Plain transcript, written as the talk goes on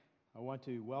want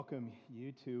to welcome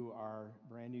you to our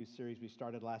brand new series we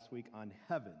started last week on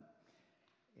heaven.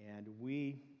 And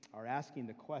we are asking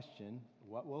the question,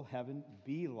 what will heaven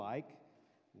be like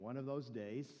one of those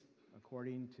days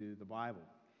according to the Bible?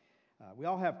 We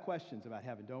all have questions about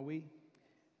heaven, don't we?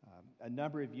 A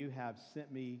number of you have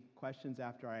sent me questions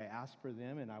after I asked for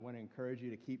them, and I want to encourage you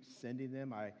to keep sending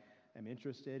them. I am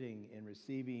interested in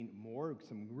receiving more,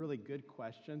 some really good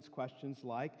questions. Questions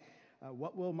like,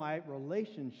 what will my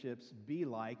relationships be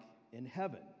like in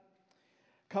heaven?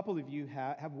 A couple of you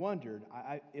have wondered,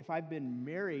 if I've been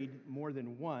married more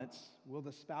than once, will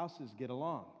the spouses get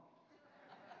along?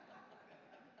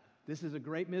 This is a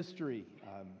great mystery.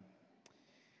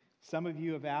 Some of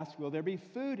you have asked, will there be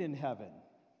food in heaven?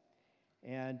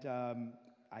 And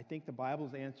I think the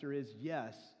Bible's answer is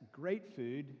yes, great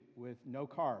food with no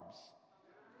carbs.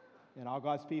 And all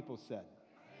God's people said,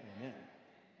 amen.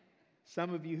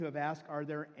 Some of you who have asked, are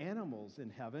there animals in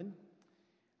heaven?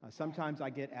 Sometimes I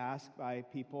get asked by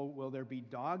people, will there be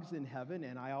dogs in heaven?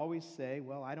 And I always say,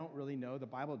 well, I don't really know. The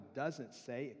Bible doesn't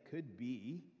say. It could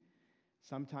be.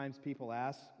 Sometimes people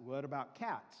ask, what about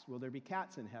cats? Will there be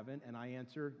cats in heaven? And I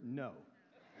answer, no.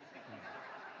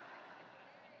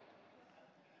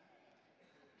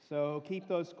 So keep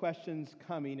those questions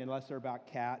coming unless they're about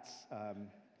cats.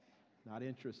 Not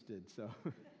interested, so...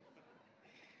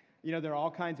 You know, there are all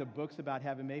kinds of books about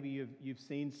heaven. Maybe you've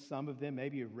seen some of them.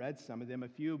 Maybe you've read some of them. A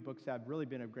few books have really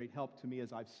been of great help to me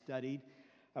as I've studied.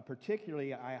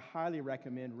 Particularly, I highly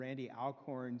recommend Randy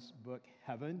Alcorn's book,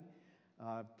 Heaven.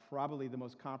 Probably the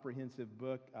most comprehensive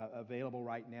book available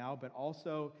right now. But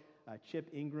also Chip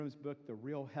Ingram's book, The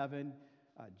Real Heaven.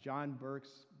 John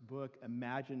Burke's book,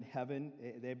 Imagine Heaven.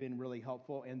 They've been really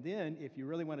helpful. And then, if you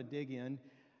really want to dig in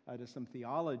to some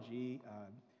theology,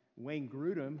 Wayne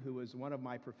Grudem, who was one of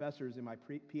my professors in my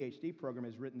PhD program,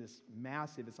 has written this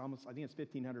massive, I think it's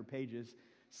 1,500 pages,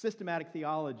 systematic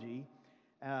theology,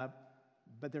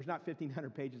 but there's not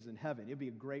 1,500 pages in heaven. It would be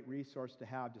a great resource to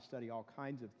have to study all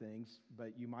kinds of things,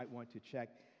 but you might want to check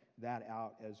that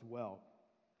out as well.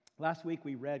 Last week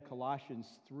we read Colossians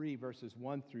 3, verses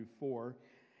 1 through 4,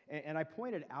 and I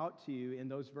pointed out to you in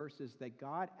those verses that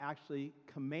God actually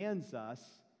commands us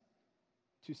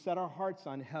to set our hearts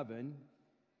on heaven,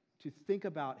 to think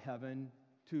about heaven,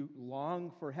 to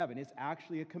long for heaven. It's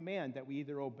actually a command that we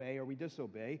either obey or we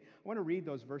disobey. I want to read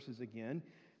those verses again.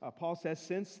 Paul says,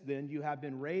 since then you have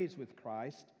been raised with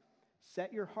Christ,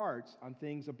 set your hearts on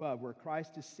things above, where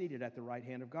Christ is seated at the right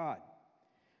hand of God.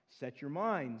 Set your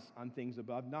minds on things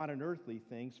above, not on earthly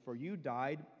things, for you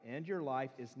died, and your life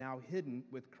is now hidden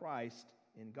with Christ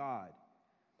in God.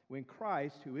 When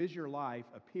Christ, who is your life,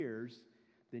 appears,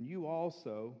 then you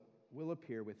also will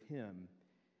appear with him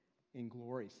in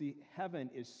glory. See, heaven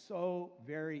is so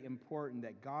very important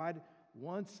that God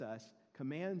wants us,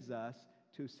 commands us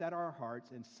to set our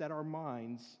hearts and set our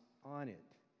minds on it,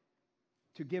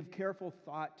 to give careful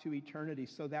thought to eternity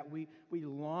so that we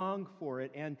long for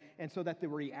it and so that the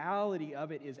reality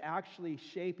of it is actually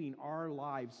shaping our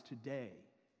lives today.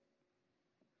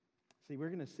 See, we're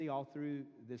going to see all through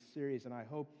this series, and I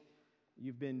hope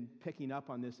you've been picking up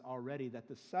on this already, that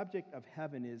the subject of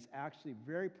heaven is actually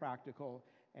very practical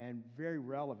and very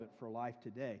relevant for life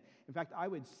today. In fact, I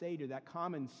would say to that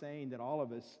common saying that all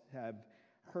of us have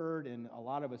heard and a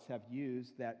lot of us have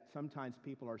used, that sometimes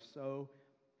people are so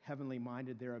heavenly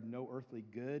minded they're of no earthly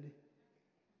good.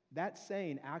 That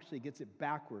saying actually gets it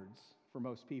backwards for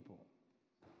most people.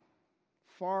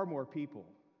 Far more people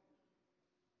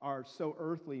are so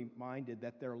earthly minded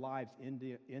that their lives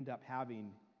end up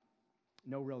having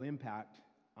no real impact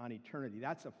on eternity.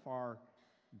 That's a far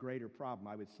greater problem,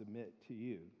 I would submit to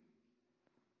you.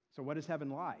 So what is heaven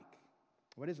like?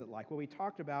 What is it like? Well, we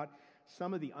talked about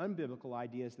some of the unbiblical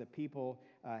ideas that people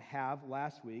have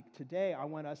last week. Today, I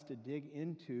want us to dig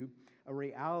into a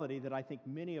reality that I think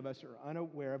many of us are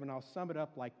unaware of, and I'll sum it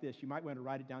up like this. You might want to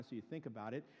write it down so you think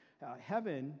about it.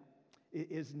 Heaven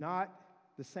is not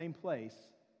the same place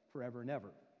forever and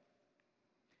ever.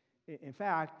 In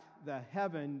fact, the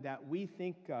heaven that we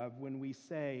think of when we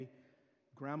say,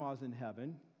 Grandma's in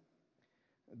heaven,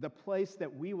 the place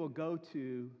that we will go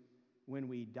to when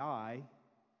we die,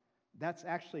 that's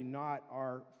actually not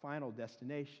our final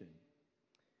destination.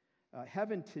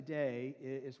 Heaven today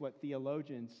is what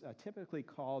theologians typically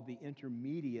call the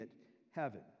intermediate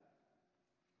heaven.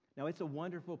 Now, it's a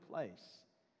wonderful place,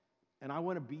 and I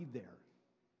want to be there,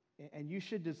 and you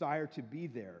should desire to be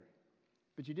there.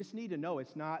 But you just need to know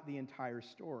it's not the entire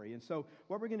story. And so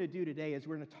what we're going to do today is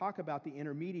we're going to talk about the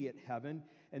intermediate heaven.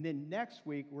 And then next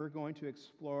week, we're going to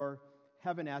explore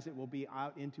heaven as it will be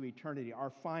out into eternity,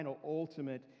 our final,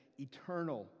 ultimate,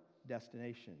 eternal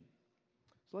destination.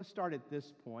 So let's start at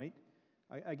this point.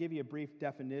 I give you a brief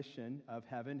definition of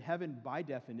heaven. Heaven, by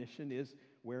definition, is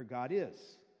where God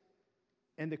is.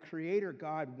 And the Creator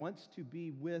God wants to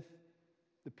be with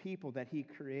the people that He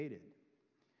created.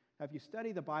 Now, if you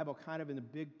study the Bible kind of in the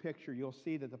big picture, you'll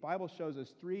see that the Bible shows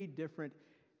us three different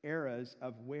eras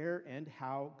of where and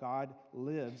how God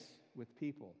lives with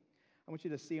people. I want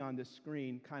you to see on this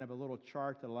screen kind of a little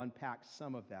chart that'll unpack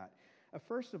some of that.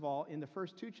 First of all, in the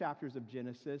first two chapters of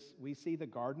Genesis, we see the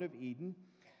Garden of Eden.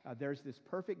 There's this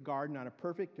perfect garden on a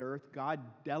perfect earth. God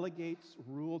delegates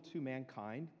rule to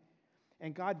mankind,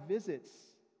 and God visits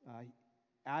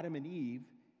Adam and Eve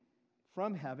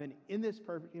from heaven in this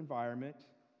perfect environment.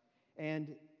 And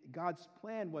God's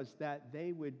plan was that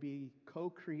they would be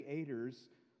co-creators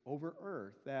over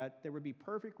earth, that there would be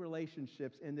perfect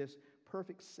relationships in this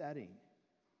perfect setting.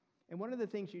 And one of the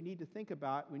things you need to think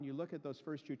about when you look at those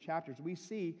first two chapters, we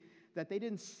see that they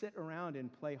didn't sit around and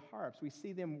play harps. We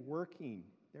see them working.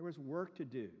 There was work to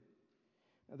do.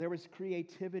 There was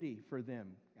creativity for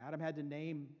them. Adam had to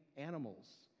name animals.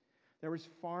 There was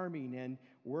farming and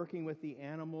working with the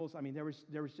animals. I mean, there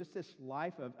was just this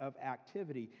life of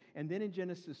activity. And then in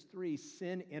Genesis 3,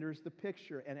 sin enters the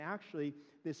picture. And actually,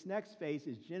 this next phase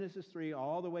is Genesis 3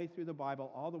 all the way through the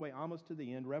Bible, all the way almost to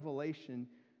the end, Revelation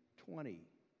 20.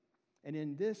 And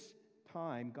in this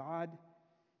time, God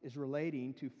is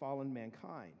relating to fallen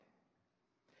mankind.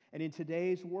 And in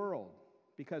today's world,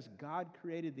 because God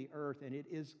created the earth and it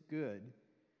is good,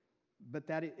 but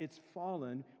that it's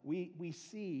fallen, we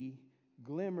see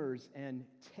glimmers and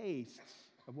tastes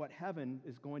of what heaven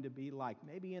is going to be like.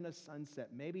 Maybe in a sunset,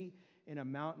 maybe in a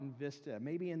mountain vista,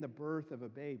 maybe in the birth of a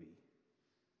baby.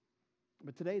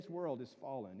 But today's world is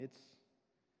fallen. It's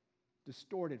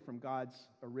distorted from God's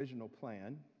original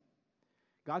plan.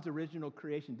 God's original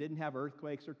creation didn't have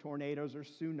earthquakes or tornadoes or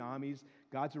tsunamis.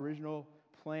 God's original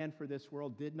plan for this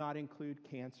world did not include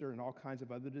cancer and all kinds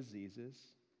of other diseases.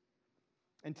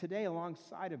 And today,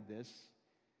 alongside of this,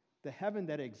 the heaven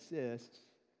that exists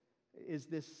is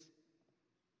this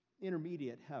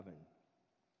intermediate heaven.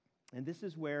 And this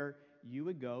is where you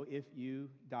would go if you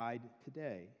died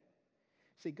today.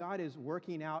 See, God is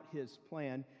working out His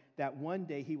plan that one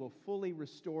day He will fully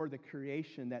restore the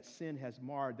creation that sin has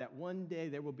marred, that one day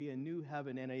there will be a new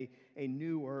heaven and a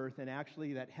new earth, and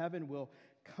actually that heaven will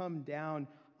come down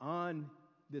on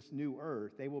this new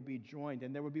earth. They will be joined,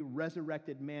 and there will be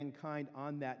resurrected mankind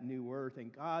on that new earth,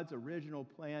 and God's original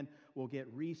plan will get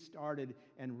restarted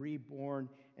and reborn,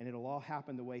 and it'll all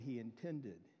happen the way He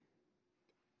intended.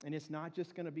 And it's not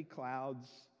just going to be clouds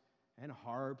and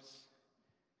harps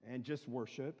and just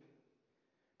worship,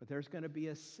 but there's going to be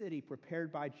a city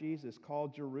prepared by Jesus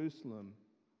called Jerusalem.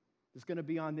 It's going to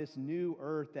be on this new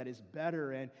earth that is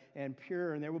better and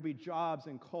pure, and there will be jobs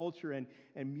and culture and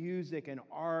music and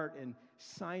art and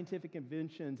scientific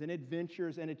inventions and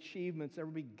adventures and achievements. There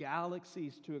will be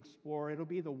galaxies to explore. It'll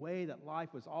be the way that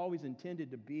life was always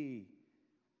intended to be,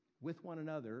 with one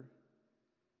another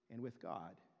and with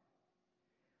God.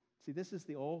 See, this is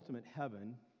the ultimate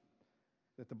heaven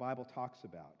that the Bible talks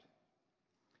about.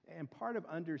 And part of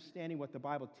understanding what the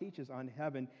Bible teaches on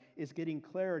heaven is getting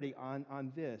clarity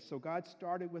on this. So God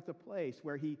started with a place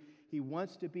where He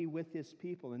wants to be with His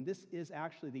people. And this is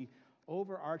actually the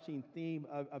overarching theme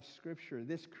of Scripture.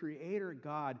 This Creator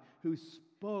God who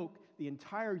spoke the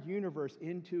entire universe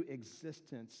into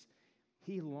existence.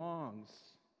 He longs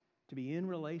to be in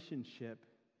relationship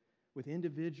with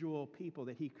individual people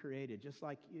that He created, just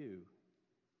like you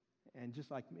and just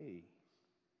like me.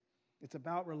 It's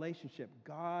about relationship.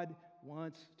 God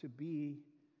wants to be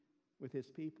with His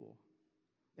people.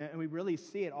 And we really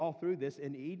see it all through this.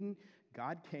 In Eden,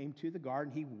 God came to the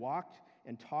garden. He walked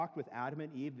and talked with Adam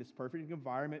and Eve, this perfect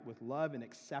environment with love and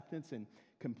acceptance and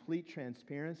complete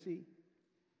transparency.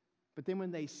 But then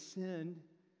when they sinned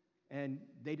and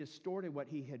they distorted what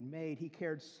He had made, He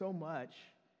cared so much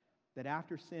that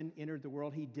after sin entered the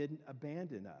world, He didn't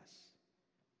abandon us.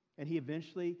 And He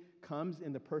eventually comes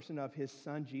in the person of His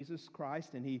Son, Jesus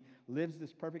Christ, and He lives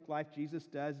this perfect life Jesus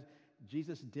does.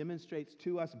 Jesus demonstrates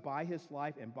to us by His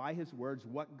life and by His words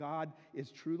what God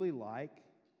is truly like.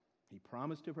 He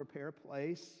promised to prepare a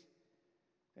place.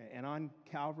 And on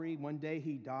Calvary, one day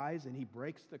He dies and He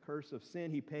breaks the curse of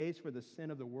sin. He pays for the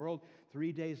sin of the world.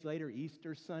 3 days later,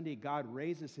 Easter Sunday, God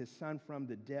raises His Son from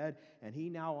the dead, and He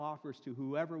now offers to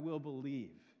whoever will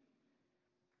believe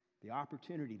the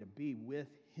opportunity to be with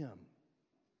Him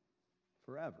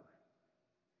forever.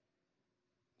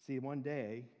 See, one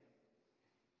day,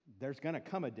 there's going to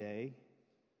come a day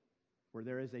where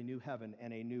there is a new heaven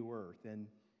and a new earth. And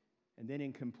then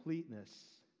in completeness,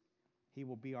 He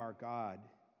will be our God,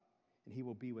 and He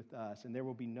will be with us. And there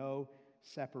will be no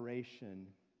separation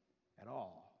at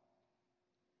all.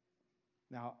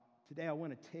 Now, today I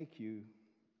want to take you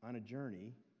on a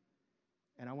journey,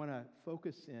 and I want to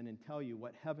focus in and tell you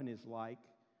what heaven is like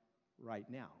right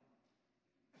now.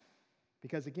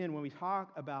 Because again, when we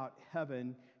talk about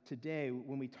heaven today,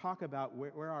 when we talk about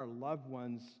where our loved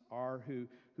ones are who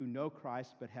know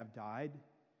Christ but have died,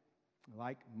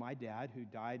 like my dad who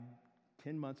died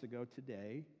 10 months ago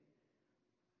today,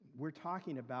 we're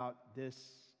talking about this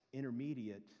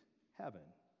intermediate heaven.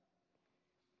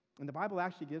 And the Bible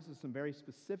actually gives us some very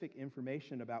specific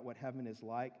information about what heaven is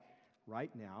like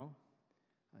right now.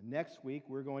 Next week,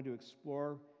 we're going to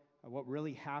explore what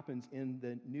really happens in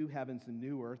the new heavens and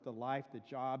new earth, the life, the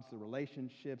jobs, the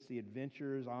relationships, the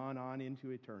adventures, on into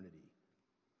eternity.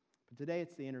 But today,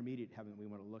 it's the intermediate heaven we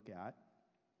want to look at.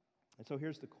 And so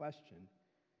here's the question.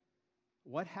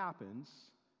 What happens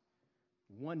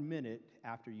 1 minute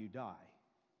after you die?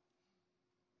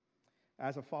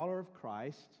 As a follower of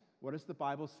Christ, what does the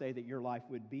Bible say that your life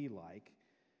would be like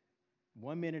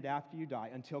 1 minute after you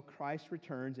die until Christ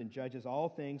returns and judges all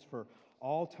things for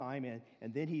all time,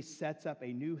 and then he sets up a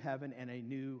new heaven and a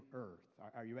new earth?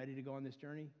 Are you ready to go on this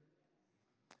journey?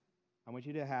 I want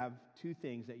you to have two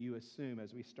things that you assume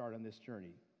as we start on this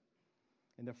journey.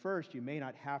 And the first, you may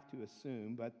not have to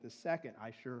assume, but the second,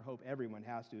 I sure hope everyone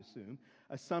has to assume.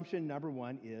 Assumption number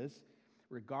one is,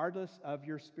 regardless of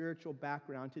your spiritual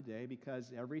background today,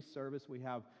 because every service we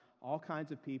have all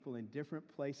kinds of people in different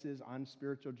places on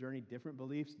spiritual journey, different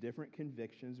beliefs, different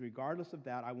convictions. Regardless of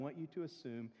that, I want you to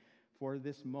assume for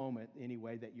this moment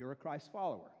anyway that you're a Christ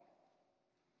follower.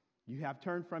 You have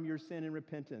turned from your sin and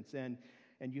repentance, and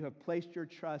you have placed your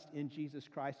trust in Jesus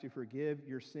Christ to forgive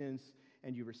your sins,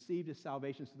 and you received his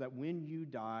salvation so that when you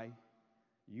die,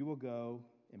 you will go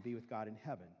and be with God in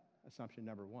heaven. Assumption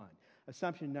number one.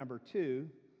 Assumption number two,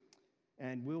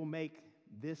 and we'll make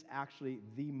this actually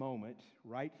the moment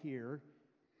right here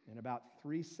in about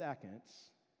 3 seconds,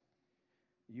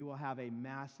 you will have a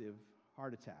massive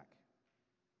heart attack.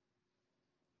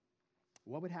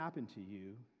 What would happen to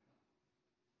you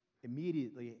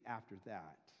immediately after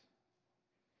that?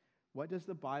 What does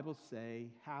the Bible say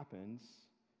happens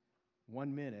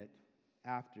 1 minute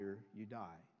after you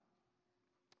die?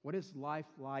 What is life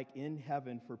like in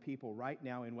heaven for people right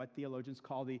now in what theologians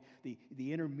call the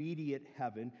intermediate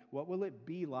heaven? What will it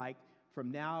be like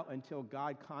from now until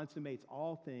God consummates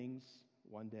all things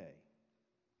one day?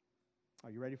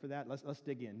 Are you ready for that? Let's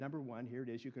dig in. Number one, here it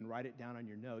is. You can write it down on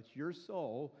your notes. Your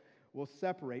soul will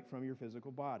separate from your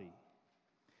physical body.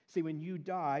 See, when you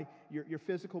die, your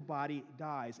physical body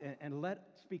dies. And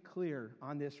let's be clear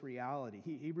on this reality.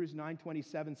 Hebrews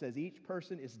 9:27 says, each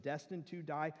person is destined to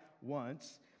die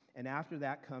once, and after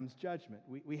that comes judgment.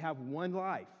 We have one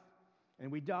life,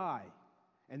 and we die.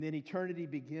 And then eternity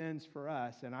begins for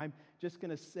us. And I'm just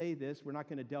going to say this. We're not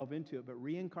going to delve into it, but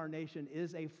reincarnation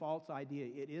is a false idea.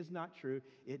 It is not true.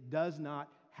 It does not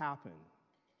happen.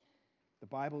 The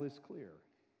Bible is clear.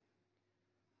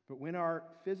 But when our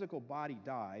physical body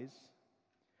dies,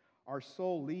 our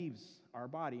soul leaves our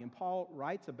body. And Paul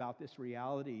writes about this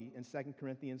reality in 2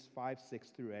 Corinthians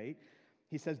 5:6-8.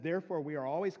 He says, therefore, we are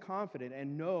always confident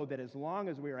and know that as long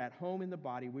as we are at home in the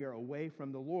body, we are away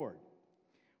from the Lord.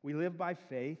 We live by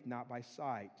faith, not by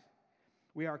sight.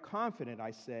 We are confident,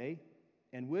 I say,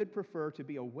 and would prefer to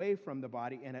be away from the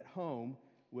body and at home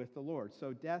with the Lord.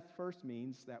 So death first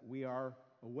means that we are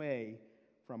away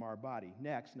from our body.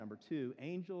 Next, number two,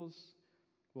 angels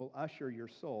will usher your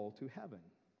soul to heaven.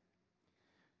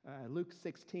 Luke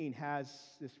 16 has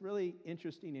this really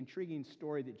interesting, intriguing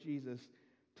story that Jesus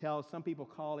tells. Some people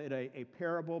call it a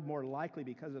parable, more likely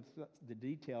because of the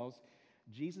details.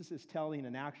 Jesus is telling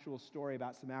an actual story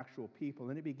about some actual people,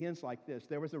 and it begins like this.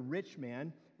 There was a rich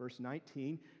man, verse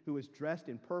 19, who was dressed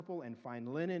in purple and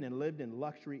fine linen and lived in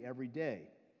luxury every day.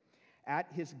 At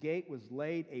his gate was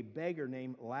laid a beggar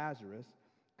named Lazarus,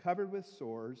 covered with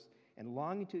sores and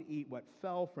longing to eat what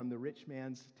fell from the rich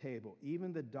man's table.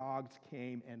 Even the dogs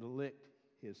came and licked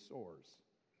his sores.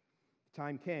 The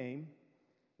time came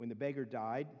when the beggar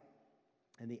died,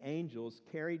 and the angels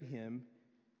carried him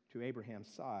to Abraham's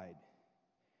side.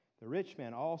 The rich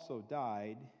man also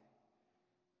died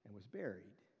and was buried.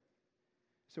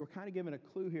 So we're kind of given a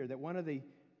clue here that one of the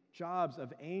jobs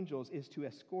of angels is to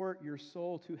escort your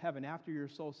soul to heaven after your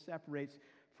soul separates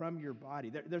from your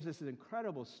body. There's this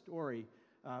incredible story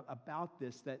about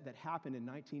this that happened in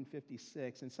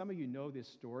 1956, and some of you know this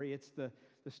story. It's the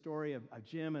story of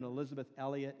Jim and Elizabeth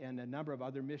Elliott and a number of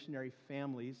other missionary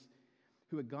families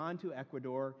who had gone to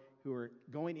Ecuador, who were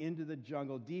going into the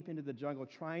jungle, deep into the jungle,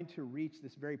 trying to reach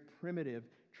this very primitive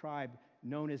tribe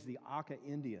known as the Auca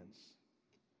Indians.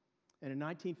 And in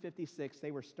 1956,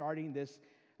 they were starting this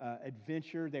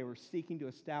adventure. They were seeking to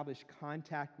establish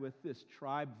contact with this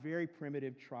tribe, very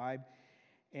primitive tribe.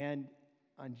 And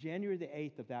on January the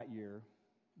 8th of that year,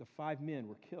 the 5 men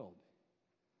were killed.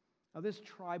 Now, this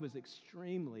tribe was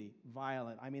extremely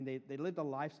violent. I mean, they lived a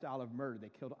lifestyle of murder. They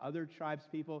killed other tribes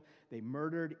people. They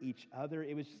murdered each other.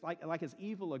 It was just like as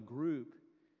evil a group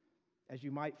as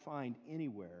you might find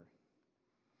anywhere.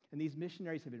 And these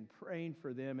missionaries had been praying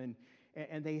for them,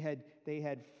 and they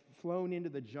had flown into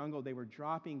the jungle. They were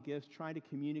dropping gifts, trying to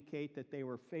communicate that they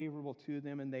were favorable to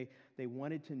them, and they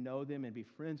wanted to know them and be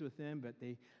friends with them. But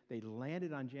they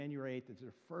landed on January 8th. It's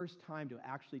their first time to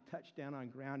actually touch down on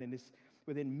ground, and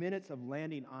within minutes of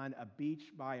landing on a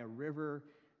beach by a river,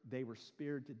 they were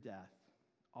speared to death,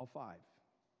 all 5.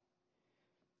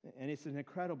 And it's an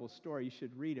incredible story. You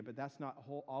should read it, but that's not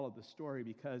all of the story,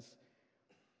 because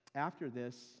after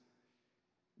this,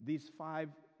 these 5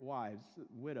 wives,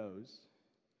 widows,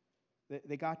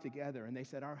 they got together and they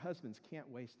said, our husbands can't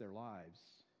waste their lives.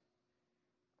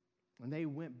 And they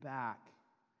went back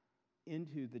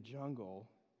into the jungle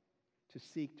to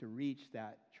seek to reach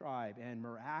that tribe. And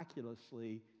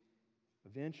miraculously,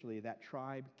 eventually, that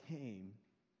tribe came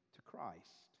to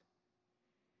Christ.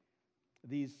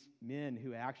 These men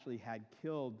who actually had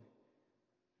killed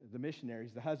the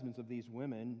missionaries, the husbands of these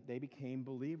women, they became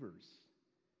believers.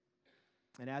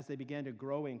 And as they began to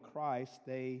grow in Christ,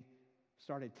 they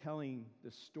started telling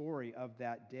the story of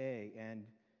that day. And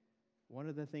one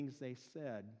of the things they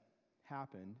said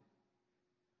happened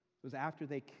was after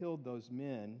they killed those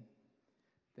men,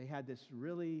 they had this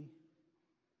really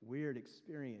weird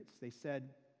experience. They said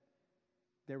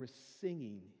there was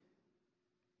singing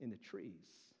in the trees.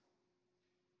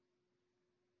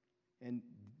 And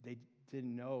they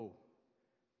didn't know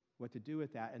what to do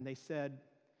with that. And they said,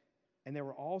 and there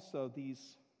were also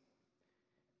these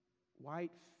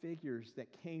white figures that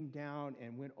came down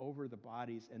and went over the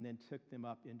bodies and then took them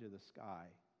up into the sky.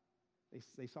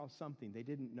 They saw something. They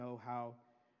didn't know how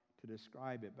to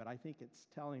describe it, but I think it's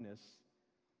telling us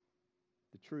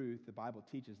the truth. The Bible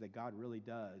teaches that God really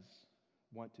does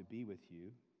want to be with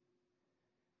you.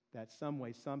 That some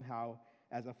way, somehow,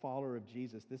 as a follower of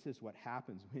Jesus, this is what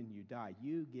happens when you die.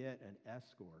 You get an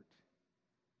escort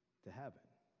to heaven.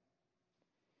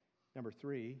 Number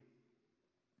 3,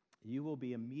 you will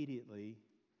be immediately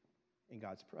in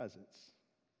God's presence.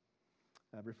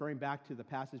 Referring back to the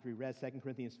passage we read, 2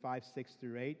 Corinthians 5, 6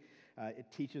 through 8, it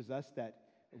teaches us that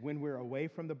when we're away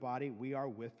from the body, we are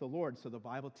with the Lord. So the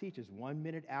Bible teaches 1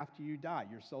 minute after you die,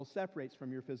 your soul separates from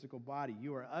your physical body.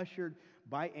 You are ushered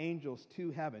by angels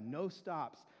to heaven. No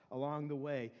stops along the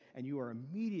way, and you are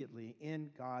immediately in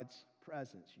God's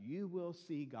presence. You will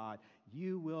see God.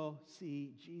 You will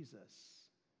see Jesus.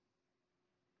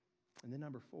 And then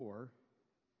number 4,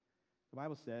 the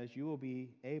Bible says you will be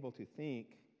able to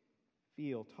think,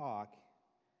 feel, talk,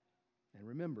 and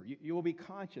remember. You will be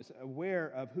conscious,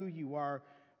 aware of who you are,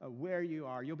 where you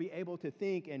are. You'll be able to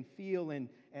think and feel and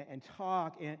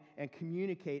talk and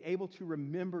communicate, able to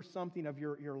remember something of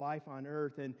your life on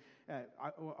earth. And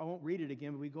I won't read it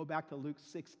again, but we go back to Luke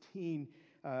 16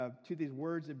 to these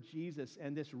words of Jesus.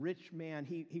 And this rich man,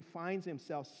 he finds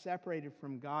himself separated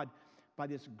from God by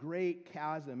this great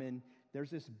chasm. And there's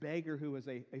this beggar who is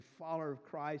a follower of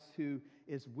Christ who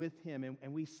is with him.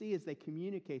 And we see as they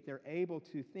communicate, they're able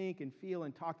to think and feel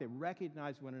and talk. They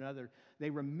recognize one another. They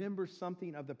remember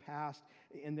something of the past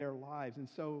in their lives. And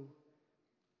so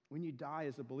when you die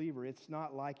as a believer, it's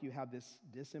not like you have this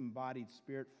disembodied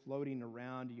spirit floating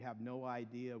around. You have no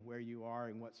idea of where you are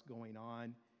and what's going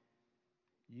on.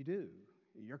 You do.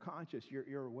 You're conscious.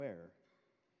 You're aware.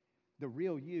 The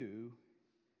real you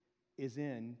is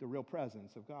in the real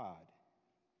presence of God.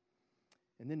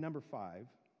 And then number 5,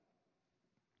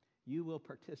 you will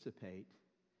participate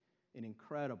in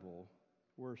incredible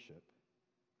worship.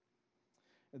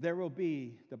 There will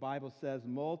be, the Bible says,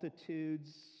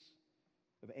 multitudes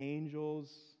of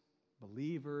angels,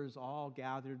 believers, all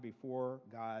gathered before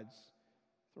God's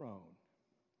throne.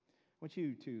 I want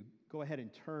you to go ahead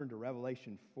and turn to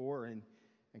Revelation 4 and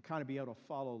kind of be able to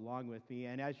follow along with me.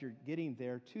 And as you're getting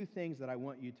there, 2 things that I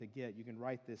want you to get. You can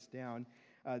write this down.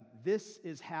 This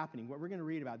is happening. What we're going to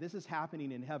read about, this is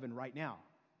happening in heaven right now.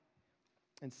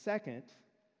 And second,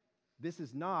 this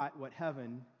is not what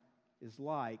heaven is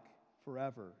like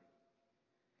forever.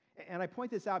 And I point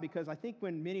this out because I think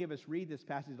when many of us read this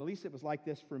passage, at least it was like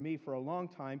this for me for a long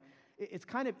time, it's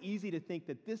kind of easy to think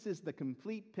that this is the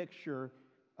complete picture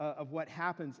of what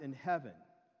happens in heaven.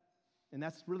 And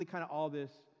that's really kind of all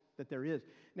this that there is.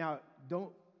 Now,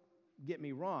 don't get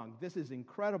me wrong. This is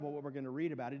incredible what we're going to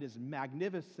read about. It is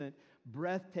magnificent,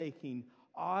 breathtaking,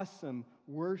 awesome,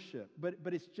 worship,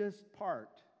 but it's just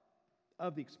part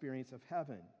of the experience of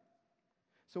heaven.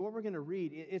 So what we're going to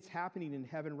read, it's happening in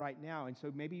heaven right now. And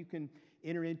so maybe you can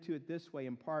enter into it this way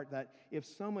in part, that if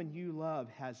someone you love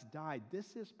has died,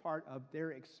 this is part of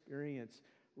their experience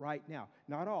right now.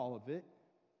 Not all of it,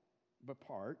 but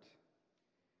part.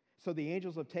 So the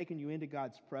angels have taken you into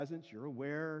God's presence. You're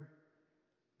aware.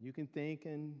 You can think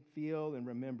and feel and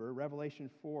remember. Revelation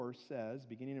 4 says,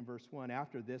 beginning in verse 1,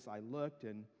 "After this I looked,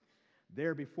 and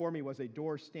there before me was a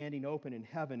door standing open in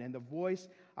heaven, and the voice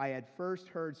I had first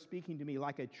heard speaking to me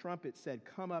like a trumpet said,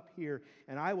 'Come up here,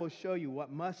 and I will show you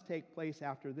what must take place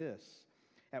after this.'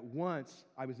 At once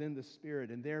I was in the Spirit,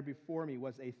 and there before me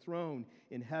was a throne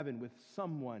in heaven with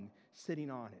someone sitting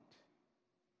on it.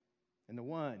 And the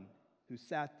one who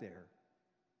sat there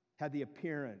had the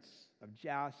appearance of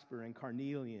jasper and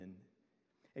carnelian.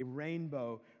 A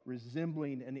rainbow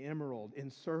resembling an emerald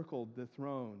encircled the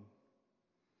throne.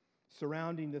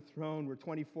 Surrounding the throne were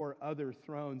 24 other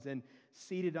thrones, and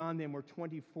seated on them were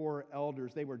 24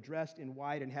 elders. They were dressed in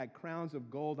white and had crowns of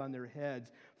gold on their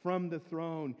heads. From the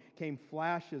throne came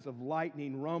flashes of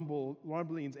lightning,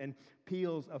 rumblings, and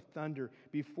peals of thunder.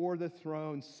 Before the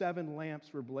throne, 7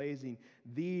 lamps were blazing.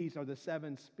 These are the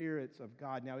 7 spirits of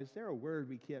God." Now, is there a word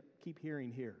we keep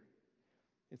hearing here?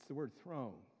 It's the word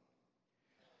throne.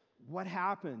 What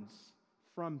happens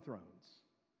from thrones?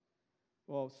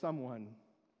 Well, someone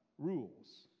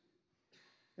rules.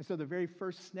 And so the very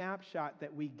first snapshot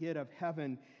that we get of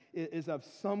heaven is of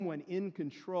someone in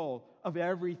control of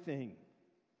everything.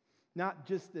 Not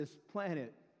just this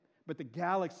planet, but the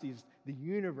galaxies, the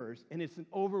universe, and it's an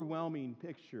overwhelming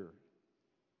picture.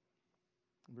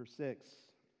 Verse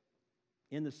 6,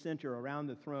 "In the center around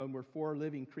the throne were 4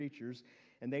 living creatures,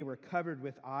 and they were covered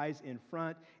with eyes in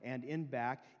front and in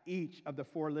back. Each of the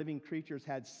 4 living creatures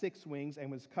had 6 wings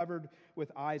and was covered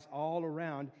with eyes all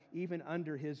around, even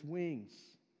under his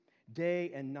wings.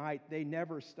 Day and night they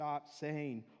never stopped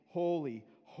saying, 'Holy,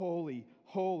 holy,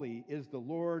 holy is the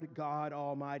Lord God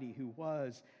Almighty, who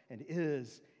was and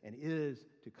is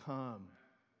to come.'"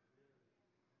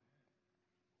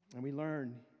 And we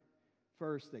learn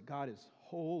first that God is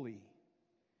holy.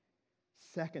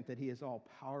 Second, that he is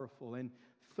all-powerful. And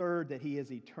third, that he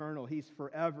is eternal. He's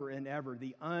forever and ever,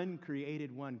 the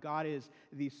uncreated one. God is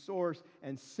the source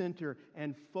and center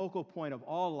and focal point of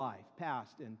all life,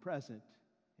 past and present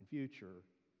and future.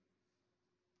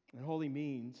 And holy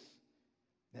means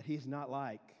that he's not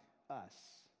like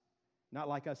us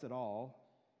at all.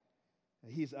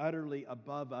 He's utterly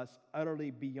above us,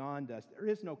 utterly beyond us. There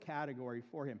is no category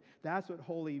for him. That's what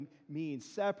holy means,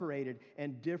 separated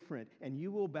and different, and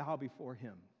you will bow before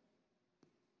him.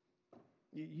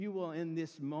 You will, in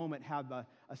this moment, have a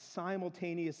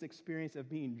simultaneous experience of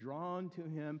being drawn to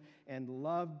him and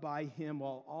loved by him,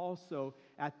 while also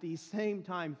at the same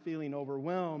time feeling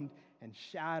overwhelmed and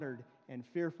shattered and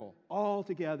fearful, all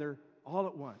together, all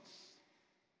at once.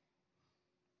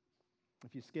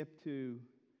 If you skip to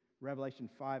Revelation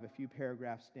 5, a few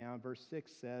paragraphs down, verse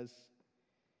 6 says,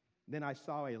 "Then I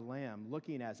saw a lamb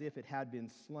looking as if it had been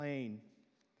slain,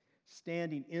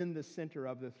 standing in the center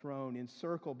of the throne,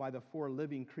 encircled by the 4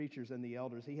 living creatures and the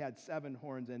elders. He had 7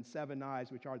 horns and 7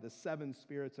 eyes, which are the 7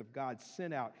 spirits of God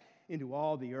sent out into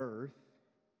all the earth.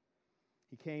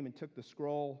 He came and took the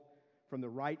scroll from the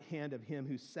right hand of him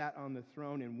who sat on the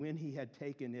throne, and when he had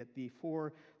taken it, the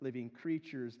 4 living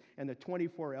creatures and the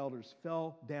 24 elders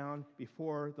fell down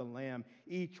before the Lamb.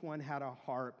 Each one had a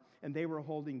harp, and they were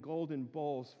holding golden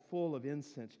bowls full of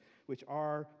incense, which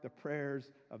are the prayers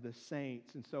of the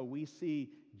saints." And so we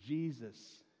see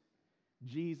Jesus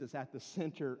at the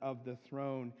center of the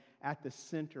throne, at the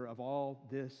center of all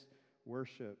this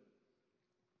worship.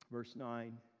 Verse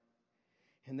 9,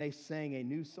 "And they sang a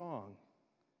new song.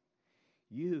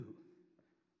 You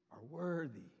are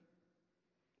worthy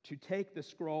to take the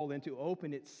scroll and to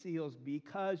open its seals,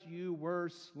 because you were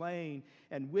slain,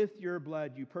 and with your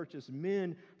blood you purchased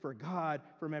men for God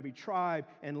from every tribe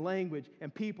and language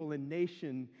and people and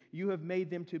nation. You have made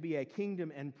them to be a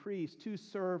kingdom and priests to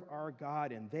serve our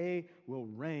God, and they will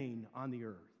reign on the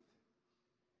earth."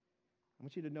 I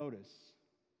want you to notice,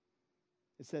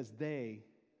 it says they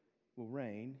will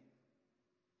reign.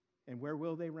 And where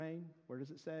will they reign? Where does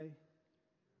it say?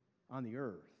 On the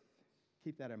earth.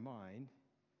 Keep that in mind.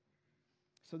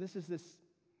 So this is this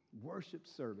worship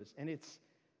service, and it's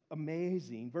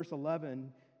amazing. Verse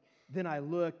 11, "Then I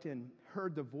looked and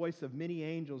heard the voice of many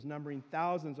angels, numbering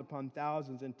thousands upon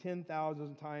thousands and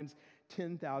 10,000 times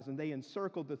 10,000. They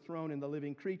encircled the throne and the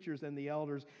living creatures and the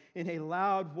elders. In a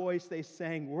loud voice they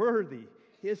sang, 'Worthy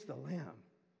is the Lamb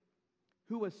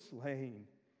who was slain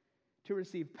to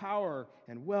receive power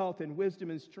and wealth and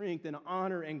wisdom and strength and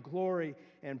honor and glory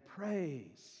and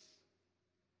praise.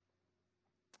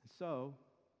 And so,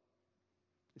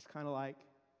 it's kind of like,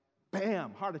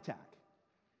 bam, heart attack.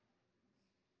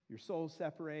 Your soul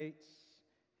separates.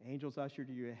 Angels usher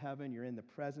you to heaven. You're in the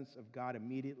presence of God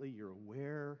immediately. You're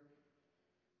aware.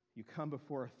 You come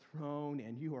before a throne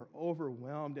and you are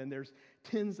overwhelmed, and there's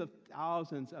tens of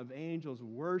thousands of angels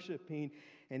worshiping.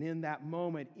 And in that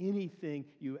moment, anything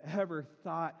you ever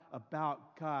thought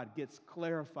about God gets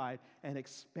clarified and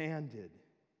expanded,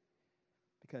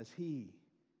 because He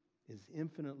is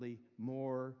infinitely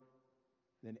more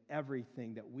than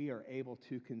everything that we are able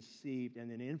to conceive,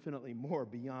 and then infinitely more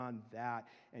beyond that.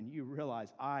 And you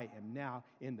realize, I am now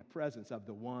in the presence of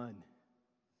the one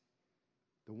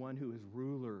who is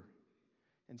ruler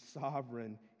and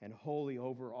sovereign and holy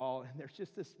over all. And there's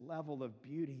just this level of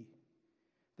beauty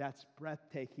that's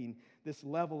breathtaking, this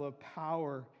level of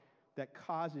power that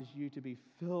causes you to be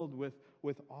filled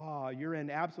with awe. You're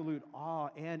in absolute awe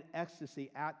and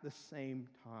ecstasy at the same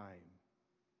time.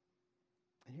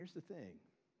 And here's the thing.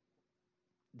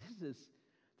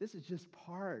 This is just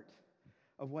part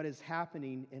of what is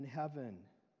happening in heaven.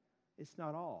 It's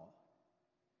not all.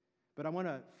 But I want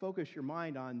to focus your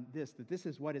mind on this, that this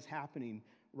is what is happening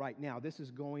right now. This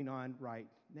is going on right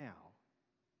now.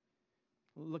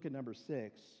 Look at number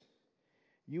 6.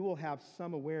 You will have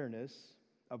some awareness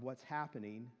of what's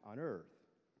happening on earth.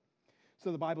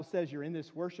 So the Bible says you're in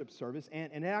this worship service,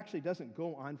 and it actually doesn't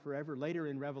go on forever. Later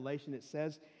in Revelation, it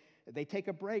says they take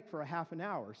a break for a half an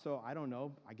hour. So I don't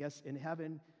know, I guess in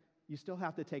heaven, you still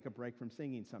have to take a break from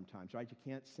singing sometimes, right? You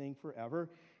can't sing forever.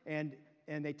 And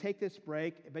they take this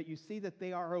break, but you see that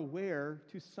they are aware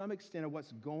to some extent of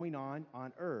what's going on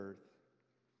earth.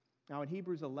 Now in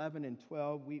Hebrews 11 and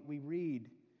 12, we read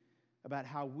about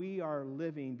how we are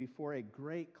living before a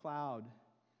great cloud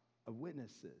of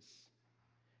witnesses.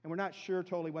 And we're not sure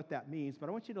totally what that means, but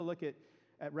I want you to look at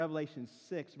Revelation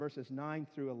 6, verses 9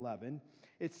 through 11.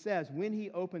 It says, when he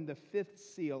opened the 5th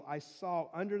seal, I saw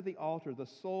under the altar the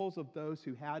souls of those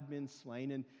who had been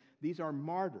slain. And these are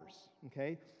martyrs,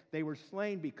 okay? They were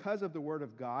slain because of the word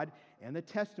of God and the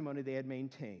testimony they had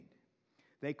maintained.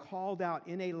 They called out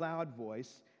in a loud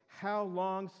voice, how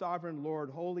long, sovereign Lord,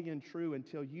 holy and true,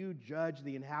 until you judge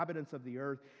the inhabitants of the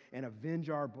earth and avenge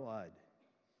our blood?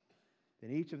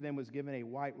 Then each of them was given a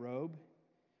white robe,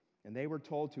 and they were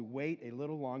told to wait a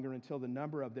little longer until the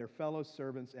number of their fellow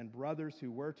servants and brothers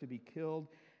who were to be killed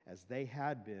as they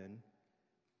had been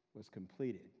was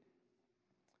completed.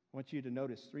 I want you to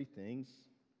notice 3 things.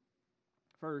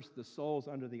 First, the souls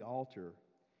under the altar.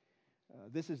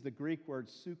 This is the Greek word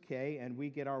suke, and we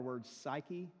get our word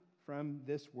psyche from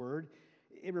this word.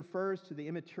 It refers to the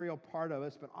immaterial part of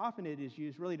us, but often it is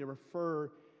used really to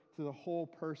refer to the whole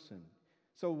person.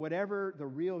 So whatever the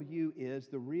real you is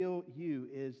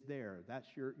there. That's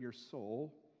your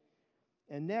soul.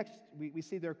 And next, we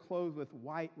see they're clothed with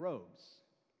white robes.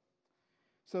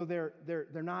 So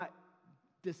they're not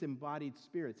disembodied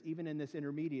spirits. Even in this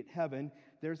intermediate heaven,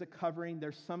 there's a covering,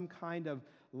 there's some kind of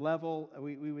level,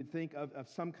 we would think of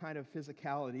some kind of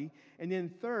physicality. And then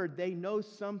third, they know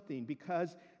something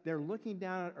because they're looking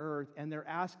down at earth and they're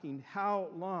asking, how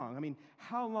long? I mean,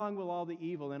 how long will all the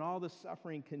evil and all the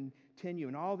suffering continue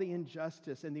and all the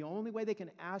injustice? And the only way they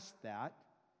can ask that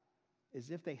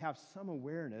is if they have some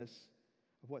awareness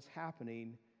of what's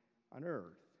happening on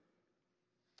earth.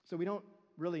 So we don't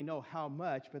really know how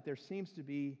much, but there seems to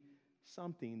be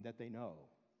something that they know.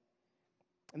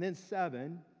 And then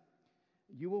 7,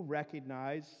 you will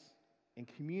recognize and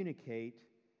communicate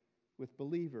with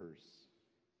believers.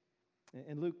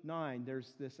 In Luke 9,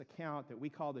 there's this account that we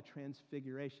call the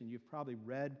Transfiguration. You've probably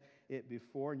read it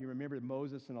before, and you remember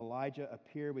Moses and Elijah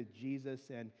appear with Jesus,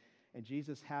 and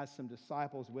Jesus has some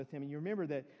disciples with him. And you remember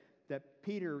that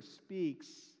Peter speaks,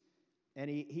 and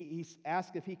he's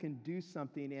asked if he can do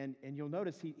something, and you'll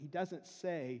notice he doesn't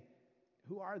say,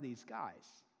 who are these guys?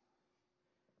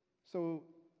 So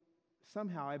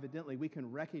somehow, evidently, we can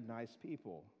recognize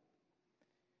people.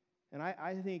 And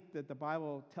I think that the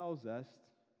Bible tells us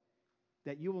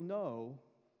that you will know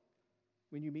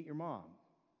when you meet your mom.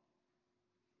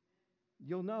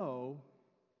 You'll know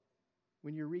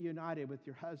when you're reunited with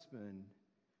your husband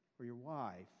or your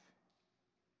wife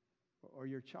or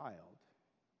your child.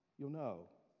 You'll know.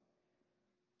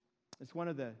 It's one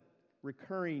of the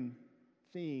recurring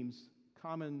themes,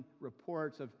 common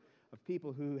reports of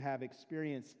people who have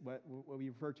experienced what we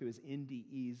refer to as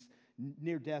NDEs,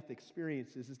 near-death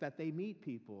experiences, is that they meet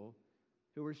people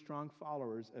who are strong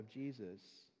followers of Jesus.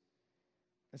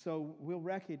 And so we'll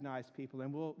recognize people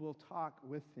and we'll talk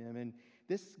with them. And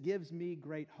this gives me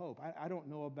great hope. I don't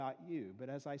know about you, but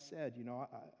as I said, I'm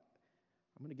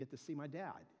going to get to see my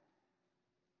dad.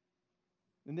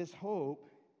 And this hope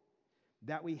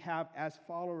that we have as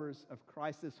followers of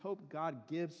Christ, this hope God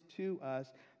gives to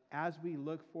us as we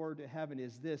look forward to heaven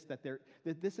is this, that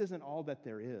this isn't all that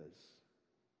there is.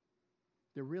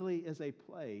 There really is a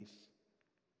place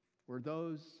where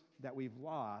those that we've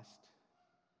lost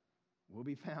will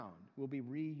be found, will be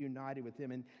reunited with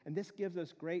Him. And this gives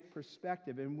us great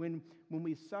perspective. And when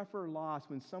we suffer loss,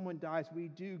 when someone dies, we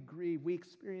do grieve, we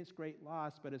experience great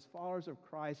loss. But as followers of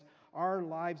Christ, our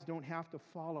lives don't have to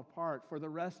fall apart for the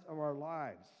rest of our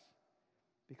lives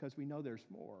because we know there's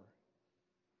more.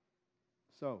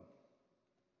 So,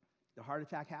 the heart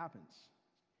attack happens.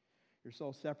 Your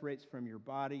soul separates from your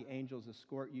body. Angels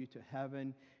escort you to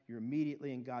heaven. You're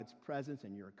immediately in God's presence,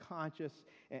 and you're conscious,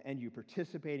 and you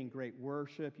participate in great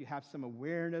worship. You have some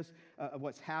awareness of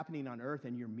what's happening on earth,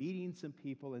 and you're meeting some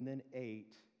people. And then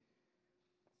 8,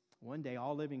 one day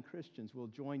all living Christians will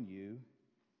join you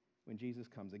when Jesus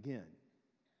comes again.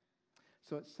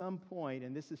 So at some point,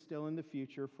 and this is still in the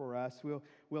future for us,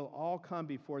 we'll all come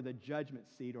before the judgment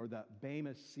seat or the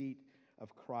Bema seat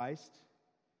of Christ.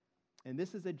 And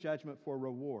this is a judgment for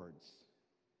rewards.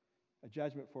 A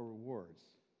judgment for rewards.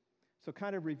 So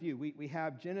kind of review. We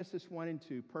have Genesis 1 and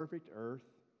 2, perfect earth.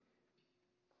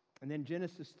 And then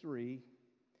Genesis 3,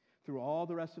 through all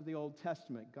the rest of the Old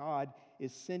Testament, God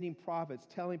is sending prophets,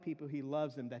 telling people He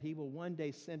loves them, that He will one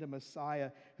day send a Messiah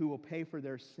who will pay for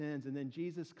their sins. And then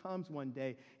Jesus comes one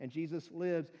day, and Jesus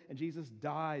lives, and Jesus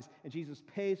dies, and Jesus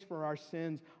pays for our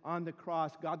sins on the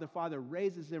cross. God the Father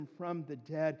raises Him from the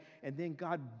dead, and then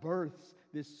God births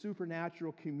this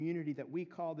supernatural community that we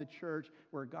call the church,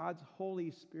 where God's Holy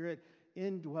Spirit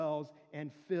indwells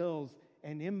and fills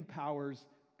and empowers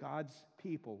God's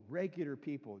people, regular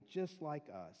people, just like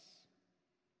us.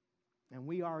 And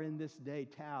we are in this day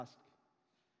tasked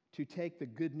to take the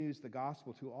good news, the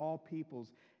gospel, to all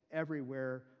peoples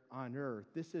everywhere on earth.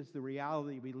 This is the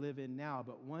reality we live in now,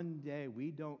 but one day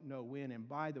we don't know when. And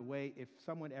by the way, if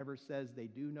someone ever says they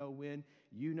do know when,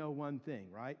 you know one thing,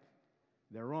 right?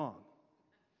 They're wrong.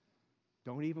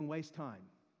 Don't even waste time.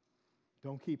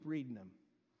 Don't keep reading them.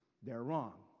 They're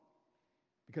wrong.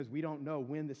 Because we don't know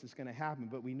when this is going to happen,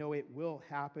 but we know it will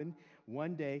happen.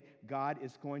 One day, God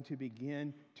is going to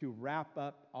begin to wrap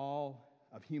up all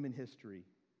of human history,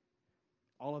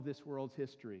 all of this world's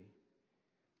history.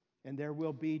 And there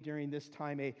will be, during this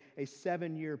time, a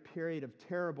 7-year period of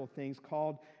terrible things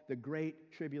called the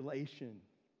Great Tribulation.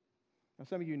 Now,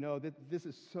 some of you know that this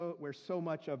is where so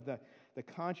much of the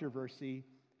controversy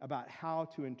about how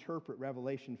to interpret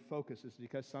Revelation focuses,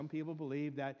 because some people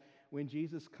believe that when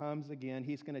Jesus comes again,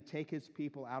 He's going to take His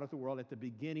people out of the world at the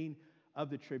beginning of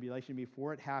the tribulation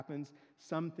before it happens.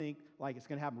 Some think like it's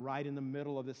going to happen right in the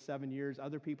middle of the 7 years.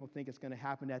 Other people think it's going to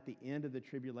happen at the end of the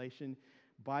tribulation.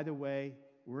 By the way,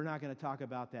 we're not going to talk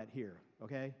about that here,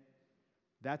 okay?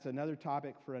 That's another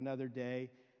topic for another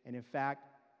day. And in fact,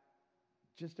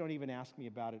 just don't even ask me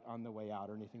about it on the way out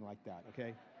or anything like that,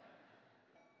 okay?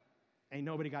 Ain't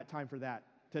nobody got time for that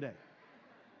today.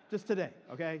 Just today,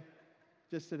 okay?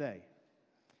 Just today.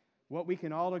 What we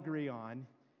can all agree on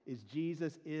is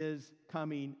Jesus is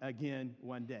coming again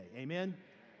one day. Amen?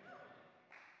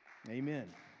 Amen.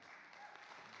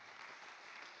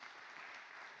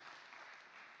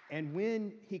 And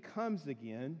when He comes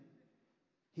again,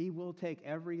 He will take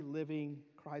every living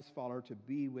Christ follower to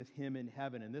be with Him in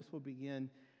heaven. And this will begin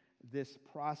this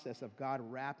process of God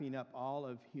wrapping up all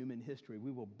of human history.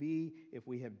 We will be, if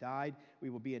we have died,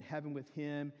 we will be in heaven with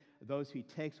Him. Those He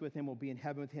takes with Him will be in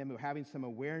heaven with Him. We're having some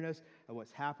awareness of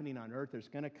what's happening on earth. There's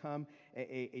going to come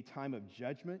a time of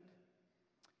judgment.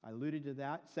 I alluded to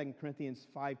that. 2 Corinthians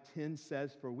 5:10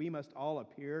 says, "For we must all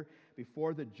appear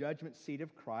before the judgment seat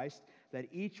of Christ, that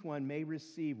each one may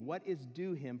receive what is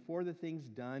due him for the things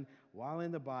done while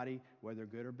in the body, whether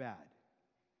good or bad."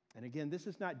 And again, this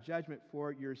is not judgment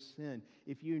for your sin.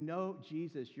 If you know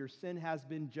Jesus, your sin has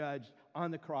been judged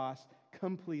on the cross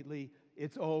completely.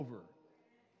 It's over.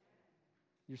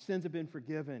 Your sins have been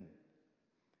forgiven.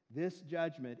 This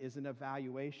judgment is an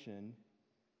evaluation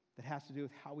that has to do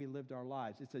with how we lived our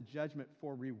lives. It's a judgment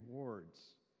for rewards.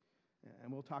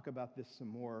 And we'll talk about this some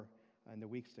more in the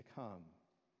weeks to come.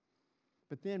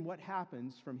 But then what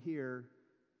happens from here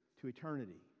to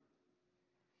eternity?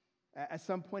 At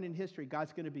some point in history,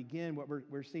 God's going to begin what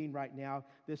we're seeing right now,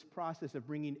 this process of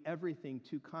bringing everything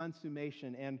to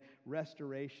consummation and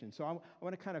restoration. So I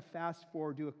want to kind of fast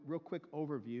forward, do a real quick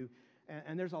overview.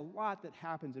 And there's a lot that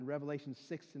happens in Revelation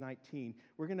 6 to 19.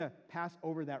 We're going to pass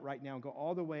over that right now and go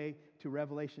all the way to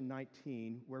Revelation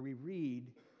 19, where we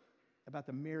read about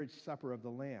the marriage supper of the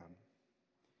Lamb.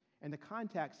 And the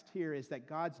context here is that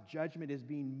God's judgment is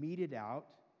being meted out.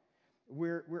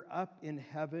 We're up in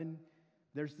heaven.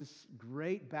 There's this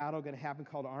great battle going to happen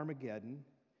called Armageddon.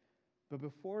 But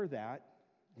before that,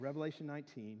 Revelation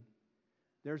 19,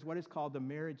 there's what is called the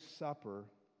marriage supper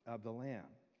of the Lamb.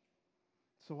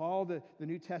 So all the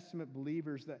New Testament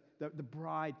believers, the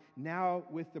bride, now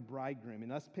with the bridegroom.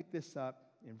 And let's pick this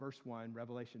up in verse 1,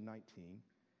 Revelation 19.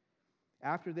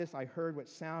 After this, I heard what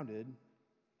sounded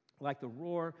like the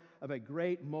roar of a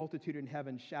great multitude in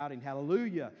heaven shouting,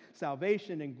 "Hallelujah!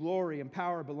 Salvation and glory and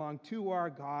power belong to our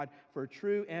God, for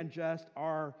true and just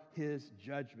are his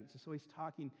judgments." And so he's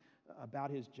talking about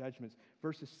his judgments.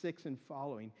 Verses 6 and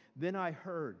following. Then I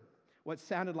heard what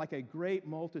sounded like a great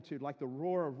multitude, like the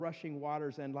roar of rushing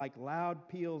waters and like loud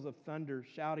peals of thunder,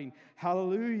 shouting,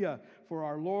 "Hallelujah! For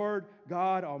our Lord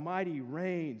God Almighty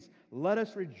reigns. Let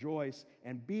us rejoice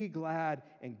and be glad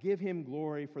and give him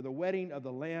glory, for the wedding of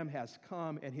the Lamb has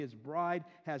come, and his bride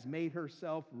has made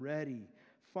herself ready.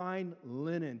 Fine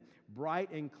linen,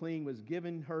 bright and clean, was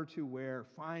given her to wear.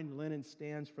 Fine linen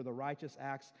stands for the righteous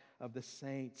acts of the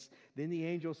saints." Then the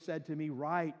angel said to me,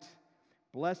 "Write,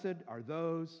 blessed are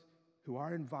those who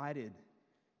are invited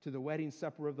to the wedding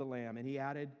supper of the Lamb." And he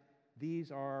added,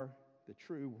 "These are the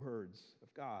true words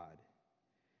of God."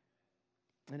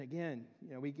 And again,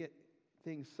 we get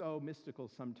things so mystical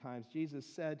sometimes. Jesus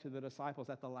said to the disciples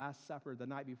at the Last Supper, the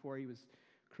night before he was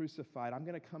crucified, "I'm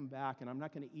going to come back and I'm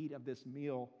not going to eat of this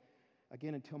meal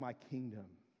again until my kingdom."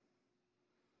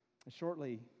 And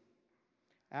shortly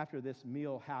after this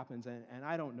meal happens, and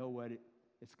I don't know what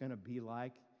it's going to be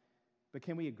like, but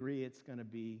can we agree it's going to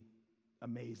be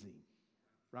amazing,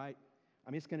 right? I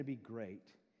mean, it's going to be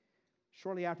great.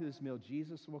 Shortly after this meal,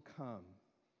 Jesus will come,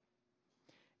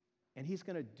 and he's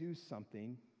going to do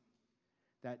something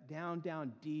that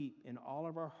down deep in all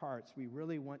of our hearts we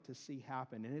really want to see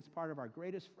happen. And it's part of our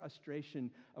greatest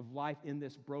frustration of life in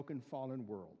this broken, fallen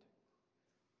world.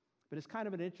 But it's kind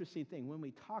of an interesting thing. When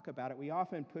we talk about it, we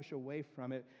often push away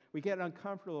from it. We get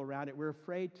uncomfortable around it. We're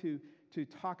afraid to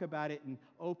talk about it and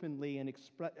openly and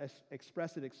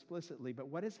express it explicitly. But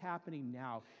what is happening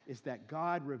now is that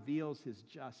God reveals his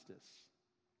justice.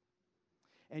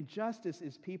 And justice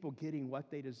is people getting what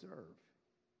they deserve.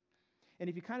 And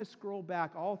if you kind of scroll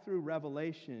back all through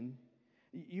Revelation,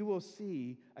 you will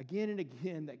see again and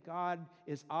again that God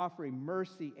is offering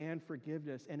mercy and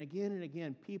forgiveness. And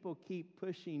again, people keep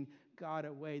pushing God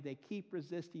away. They keep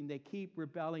resisting. They keep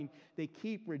rebelling. They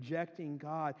keep rejecting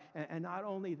God. And not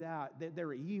only that,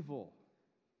 they're evil.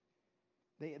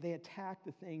 They attack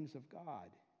the things of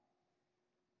God.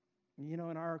 In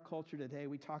our culture today,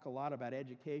 we talk a lot about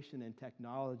education and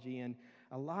technology, and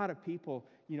a lot of people,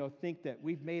 think that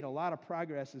we've made a lot of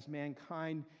progress as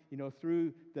mankind,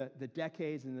 through the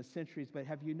decades and the centuries. But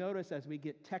have you noticed as we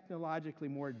get technologically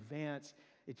more advanced,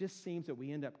 it just seems that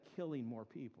we end up killing more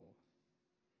people?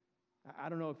 I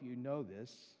don't know if you know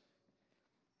this,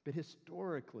 but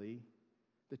historically,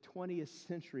 the 20th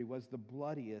century was the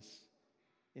bloodiest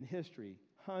in history.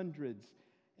 Hundreds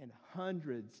and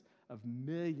hundreds of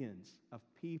millions of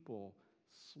people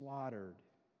slaughtered.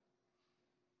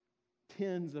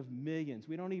 Tens of millions.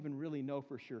 We don't even really know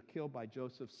for sure. Killed by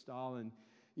Joseph Stalin.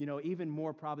 Even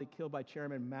more probably killed by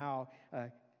Chairman Mao.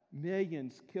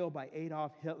 Millions killed by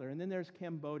Adolf Hitler. And then there's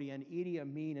Cambodia and Idi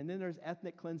Amin. And then there's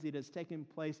ethnic cleansing that's taking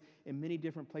place in many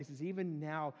different places. Even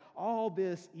now, all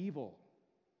this evil.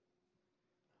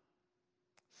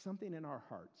 Something in our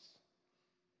hearts,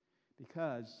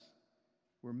 because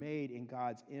we're made in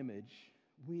God's image,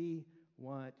 we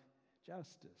want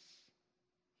justice.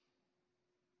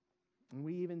 And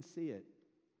we even see it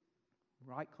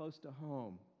right close to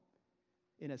home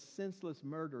in a senseless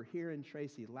murder here in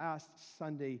Tracy last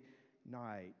Sunday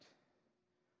night.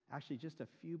 Actually, just a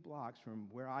few blocks from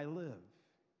where I live.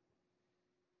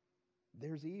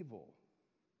 There's evil.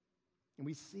 And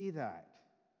we see that.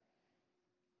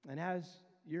 And as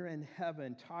you're in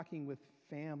heaven talking with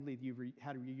family you've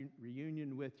had a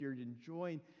reunion with, you're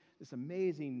enjoying this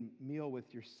amazing meal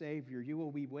with your Savior, you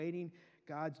will be waiting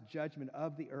God's judgment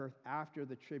of the earth after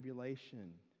the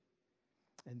tribulation.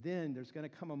 And then there's going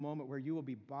to come a moment where you will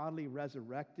be bodily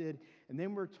resurrected. And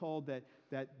then we're told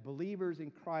that believers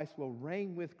in Christ will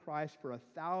reign with Christ for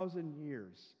 1,000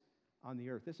 years on the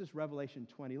earth. This is Revelation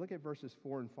 20. Look at verses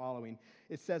 4 and following.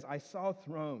 It says, "I saw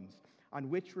thrones. on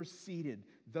which were seated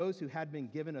those who had been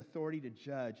given authority to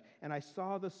judge. And I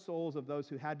saw the souls of those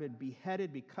who had been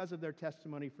beheaded because of their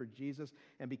testimony for Jesus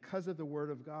and because of the word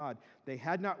of God. They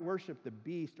had not worshipped the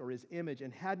beast or his image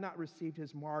and had not received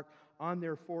his mark on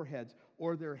their foreheads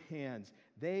or their hands.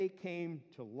 They came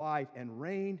to life and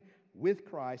reigned with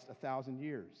Christ 1,000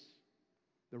 years.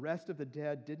 The rest of the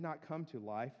dead did not come to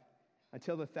life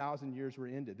until the 1,000 years were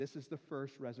ended. This is the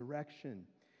first resurrection.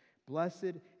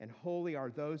 Blessed and holy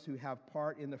are those who have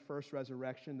part in the first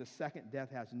resurrection. The second death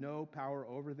has no power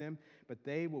over them, but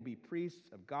they will be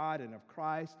priests of God and of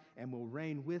Christ and will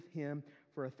reign with him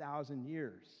for 1,000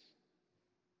 years.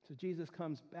 So Jesus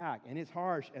comes back, and it's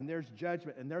harsh, and there's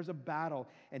judgment, and there's a battle,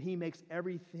 and he makes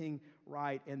everything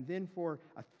right. And then for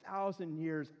 1,000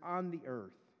 years on the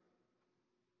earth,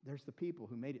 there's the people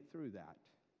who made it through that.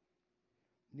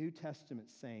 New Testament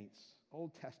saints,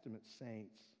 Old Testament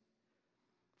saints.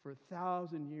 For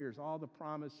 1,000 years, all the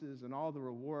promises and all the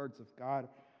rewards of God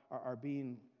are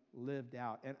being lived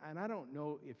out. And I don't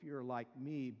know if you're like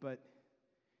me, but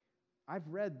I've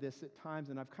read this at times,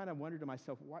 and I've kind of wondered to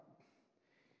myself,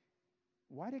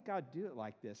 why did God do it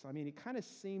like this? I mean, it kind of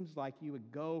seems like you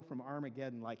would go from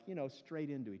Armageddon,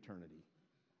 straight into eternity.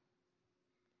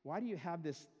 Why do you have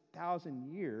this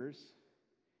 1,000 years,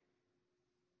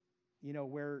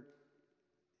 where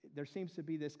there seems to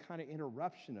be this kind of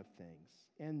interruption of things?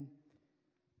 And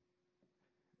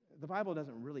the Bible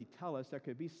doesn't really tell us. There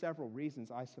could be several reasons,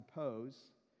 I suppose.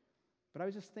 But I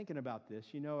was just thinking about this.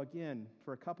 Again,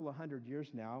 for a couple of hundred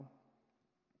years now,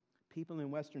 people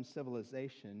in Western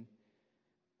civilization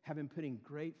have been putting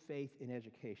great faith in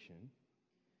education.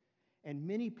 And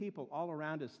many people all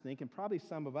around us think, and probably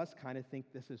some of us kind of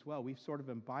think this as well, we've sort of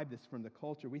imbibed this from the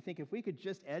culture. We think if we could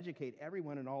just educate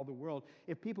everyone in all the world,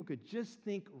 if people could just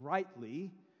think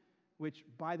rightly, which,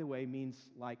 by the way, means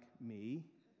like me,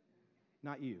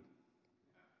 not you.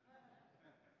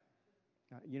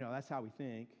 That's how we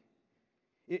think.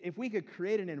 If we could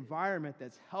create an environment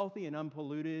that's healthy and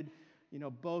unpolluted,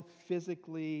 both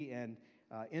physically and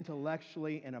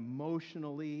intellectually and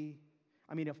emotionally,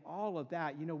 if all of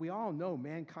that, we all know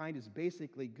mankind is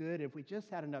basically good. If we just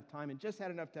had enough time and just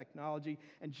had enough technology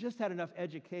and just had enough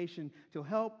education to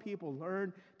help people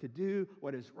learn to do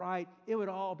what is right, it would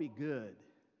all be good.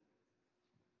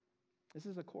 This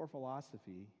is a core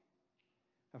philosophy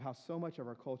of how so much of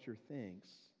our culture thinks.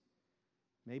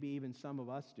 Maybe even some of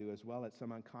us do as well at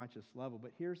some unconscious level.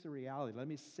 But here's the reality. Let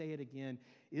me say it again.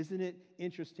 Isn't it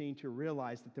interesting to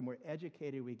realize that the more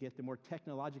educated we get, the more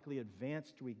technologically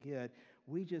advanced we get,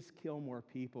 we just kill more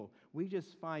people. We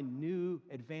just find new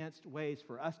advanced ways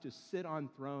for us to sit on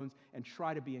thrones and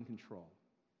try to be in control.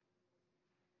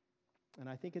 And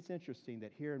I think it's interesting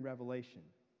that here in Revelation,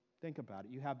 think about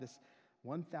it, you have this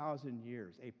 1,000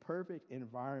 years, a perfect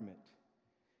environment.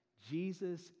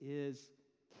 Jesus is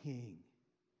king.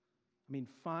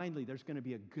 Finally, there's going to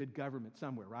be a good government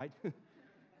somewhere, right?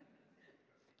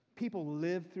 People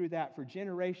live through that for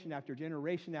generation after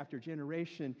generation after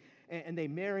generation, and they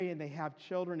marry and they have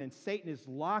children, and Satan is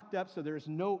locked up so there's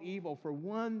no evil for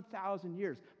 1,000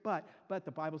 years. But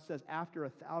the Bible says after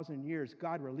 1,000 years,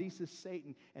 God releases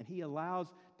Satan, and he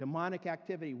allows demonic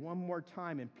activity one more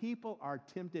time, and people are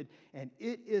tempted. And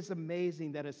it is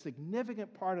amazing that a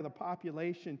significant part of the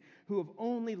population who have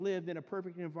only lived in a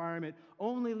perfect environment,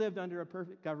 only lived under a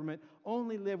perfect government,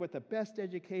 only lived with the best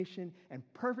education and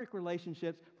perfect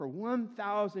relationships for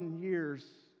 1,000 years,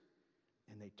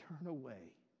 and they turn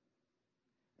away.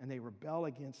 And they rebel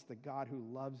against the God who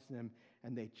loves them,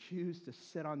 and they choose to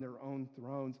sit on their own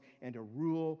thrones and to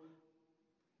rule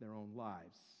their own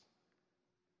lives.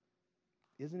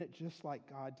 Isn't it just like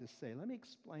God to say, let me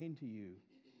explain to you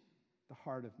the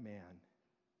heart of man,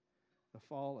 the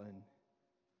fallen,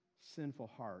 sinful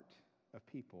heart of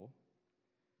people?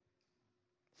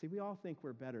 See, we all think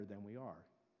we're better than we are.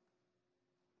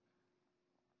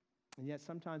 And yet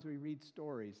sometimes we read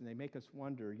stories and they make us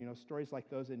wonder, stories like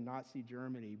those in Nazi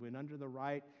Germany, when under the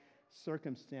right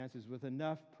circumstances, with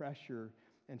enough pressure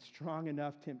and strong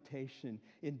enough temptation,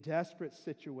 in desperate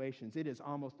situations, it is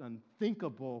almost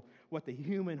unthinkable what the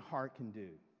human heart can do.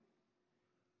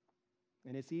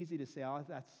 And it's easy to say, oh,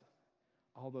 that's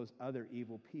all those other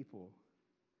evil people.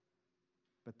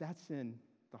 But that's in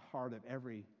the heart of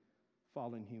every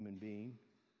fallen human being.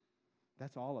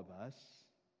 That's all of us.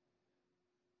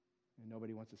 And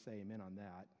nobody wants to say amen on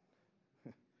that.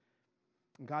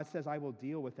 And God says, I will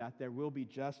deal with that. There will be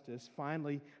justice.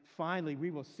 Finally,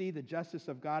 we will see the justice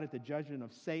of God at the judgment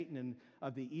of Satan and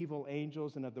of the evil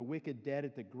angels and of the wicked dead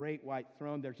at the great white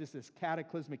throne. There's just this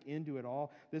cataclysmic end to it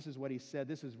all. This is what he said.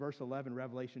 This is verse 11,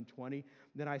 Revelation 20.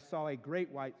 Then I saw a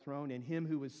great white throne and him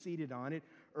who was seated on it.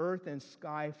 Earth and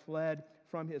sky fled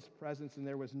from his presence, and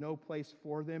there was no place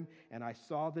for them. And I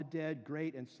saw the dead,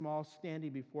 great and small,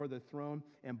 standing before the throne,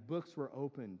 and books were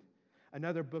opened.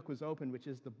 Another book was opened, which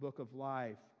is the book of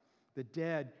life. The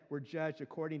dead were judged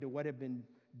according to what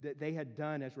they had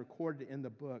done as recorded in the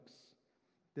books.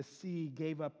 The sea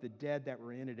gave up the dead that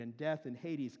were in it, and death and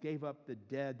Hades gave up the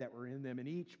dead that were in them, and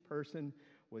each person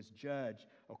was judged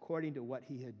according to what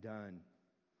he had done.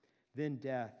 Then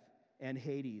death and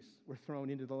Hades were thrown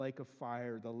into the lake of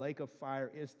fire. The lake of fire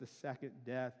is the second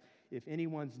death. If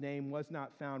anyone's name was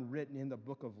not found written in the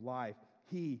book of life,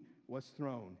 he was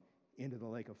thrown into the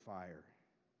lake of fire.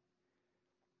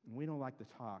 And we don't like to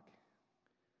talk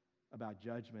about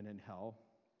judgment and hell,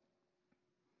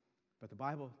 but the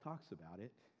Bible talks about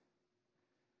it.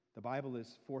 The Bible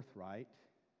is forthright.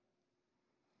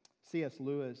 C.S.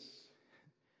 Lewis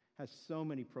has so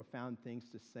many profound things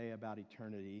to say about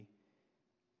eternity.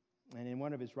 And in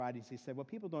one of his writings, he said, what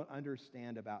people don't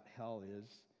understand about hell is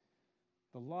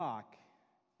the lock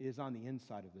is on the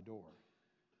inside of the door.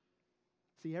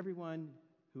 See, everyone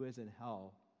who is in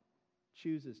hell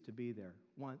chooses to be there,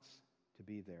 wants to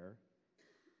be there.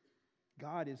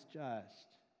 God is just.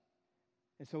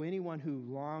 And so anyone who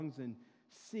longs and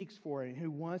seeks for it and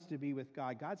who wants to be with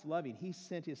God, God's loving. He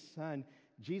sent his son.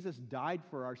 Jesus died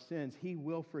for our sins. He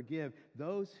will forgive.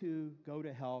 Those who go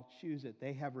to hell choose it.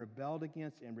 They have rebelled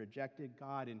against and rejected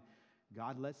God, and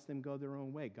God lets them go their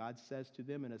own way. God says to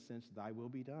them, in a sense, thy will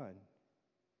be done.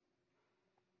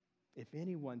 If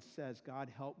anyone says, God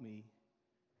help me,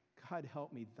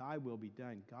 thy will be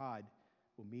done, God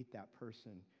will meet that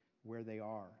person where they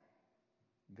are.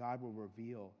 God will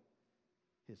reveal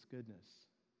his goodness.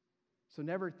 So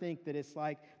never think that it's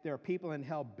like there are people in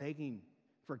hell begging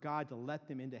for God to let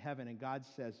them into heaven, and God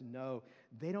says no.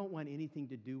 They don't want anything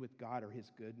to do with God or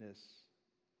his goodness.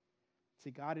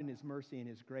 See, God in his mercy and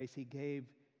his grace, he gave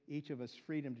each of us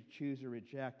freedom to choose or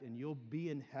reject, and you'll be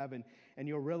in heaven, and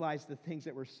you'll realize the things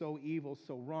that were so evil,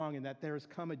 so wrong, and that there has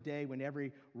come a day when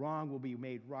every wrong will be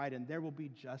made right, and there will be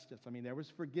justice. I mean, there was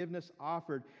forgiveness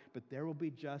offered, but there will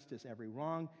be justice. Every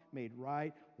wrong made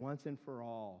right once and for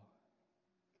all.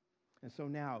 And so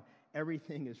now,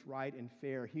 everything is right and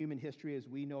fair. Human history as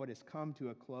we know it has come to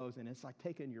a close, and it's like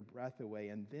taking your breath away.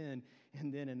 And then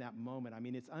in that moment, I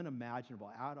mean, it's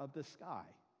unimaginable. Out of the sky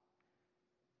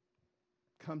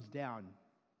comes down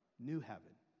new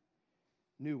heaven,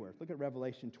 new earth. Look at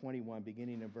Revelation 21,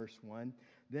 beginning in verse 1.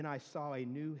 Then I saw a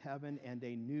new heaven and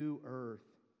a new earth.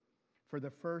 For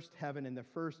the first heaven and the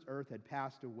first earth had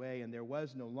passed away, and there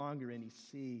was no longer any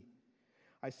sea.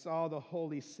 I saw the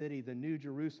holy city, the new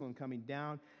Jerusalem, coming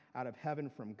down out of heaven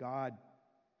from God,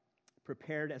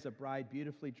 prepared as a bride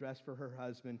beautifully dressed for her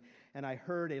husband. And I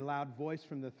heard a loud voice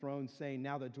from the throne saying,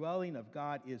 now the dwelling of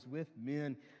God is with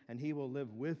men, and he will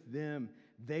live with them.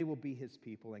 They will be his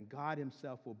people, and God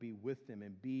himself will be with them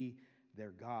and be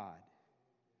their God.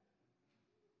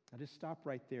 Now just stop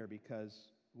right there, because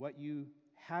what you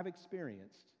have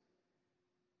experienced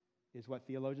is what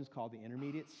theologians call the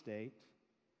intermediate state.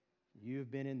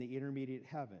 You've been in the intermediate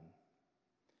heaven.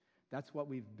 That's what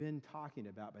we've been talking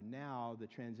about, but now the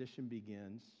transition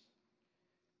begins.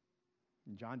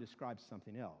 And John describes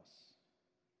something else.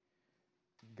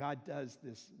 God does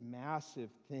this massive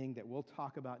thing that we'll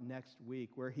talk about next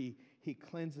week, where he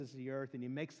cleanses the earth and he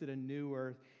makes it a new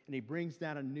earth, and he brings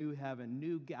down a new heaven,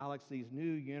 new galaxies,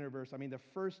 new universe. I mean, the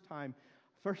first time,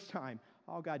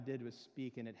 all God did was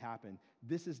speak and it happened.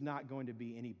 This is not going to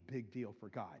be any big deal for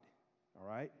God, all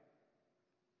right?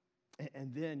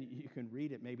 And then you can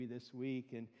read it maybe this week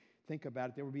and think about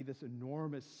it. There will be this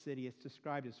enormous city. It's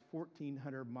described as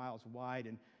 1,400 miles wide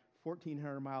and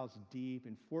 1,400 miles deep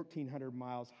and 1,400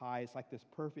 miles high. It's like this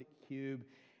perfect cube,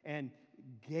 and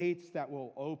gates that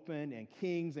will open, and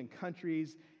kings and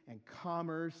countries and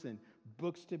commerce and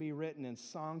books to be written and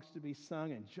songs to be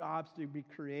sung and jobs to be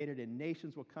created, and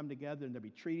nations will come together, and there'll be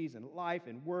treaties and life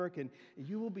and work, and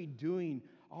you will be doing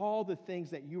all the things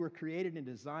that you were created and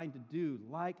designed to do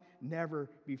like never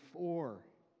before.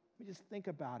 I mean, just think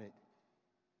about it.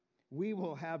 We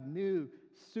will have new,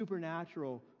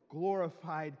 supernatural,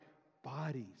 glorified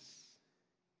bodies.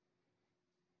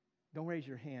 Don't raise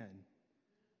your hand,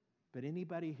 but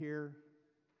anybody here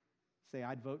say,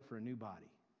 I'd vote for a new body?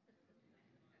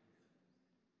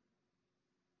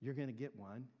 You're going to get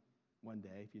one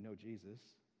day if you know Jesus.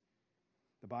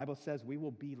 The Bible says we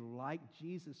will be like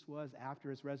Jesus was after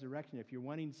his resurrection. If you're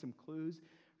wanting some clues,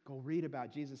 go read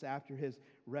about Jesus after his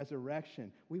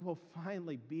resurrection. We will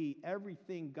finally be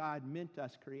everything God meant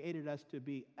us, created us to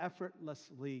be,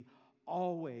 effortlessly,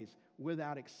 always,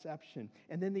 without exception.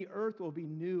 And then the earth will be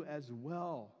new as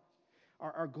well.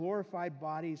 Our glorified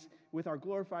bodies, with our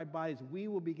glorified bodies, we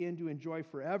will begin to enjoy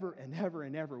forever and ever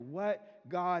and ever what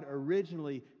God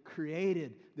originally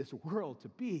created this world to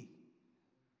be.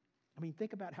 I mean,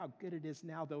 think about how good it is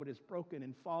now, though it is broken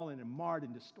and fallen and marred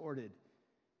and distorted.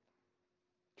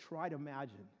 Try to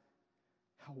imagine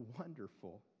how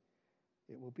wonderful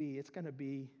it will be. It's going to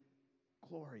be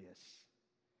glorious.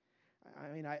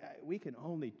 I mean, we can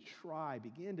only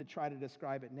begin to try to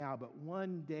describe it now, but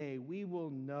one day we will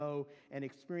know and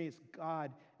experience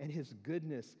God and his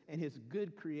goodness and his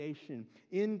good creation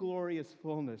in glorious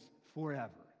fullness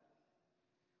forever.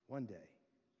 One day.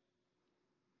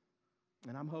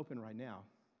 And I'm hoping right now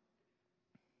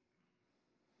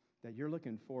that you're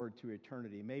looking forward to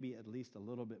eternity, maybe at least a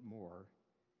little bit more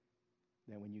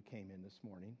than when you came in this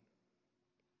morning.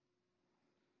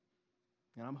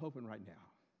 And I'm hoping right now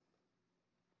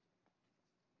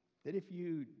that if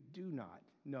you do not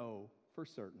know for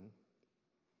certain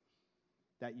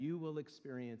that you will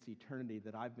experience eternity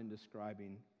that I've been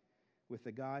describing with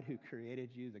the God who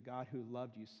created you, the God who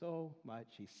loved you so much,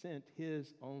 he sent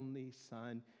his only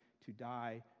Son to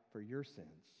die for your sins.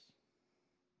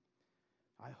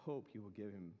 I hope you will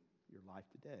give him your life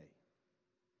today,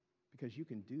 because you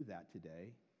can do that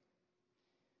today.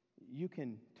 You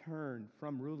can turn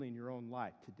from ruling your own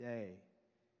life today.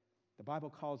 The Bible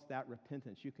calls that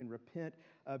repentance. You can repent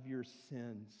of your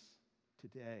sins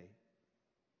today.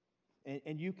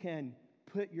 And you can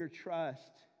put your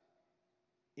trust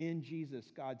in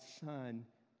Jesus, God's Son,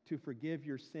 to forgive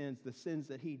your sins, the sins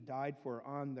that he died for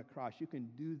on the cross. You can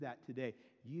do that today.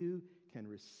 You can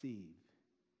receive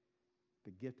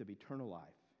the gift of eternal life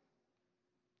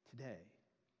today.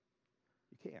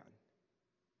 You can.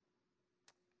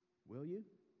 Will you?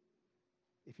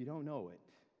 If you don't know it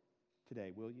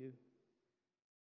today, will you?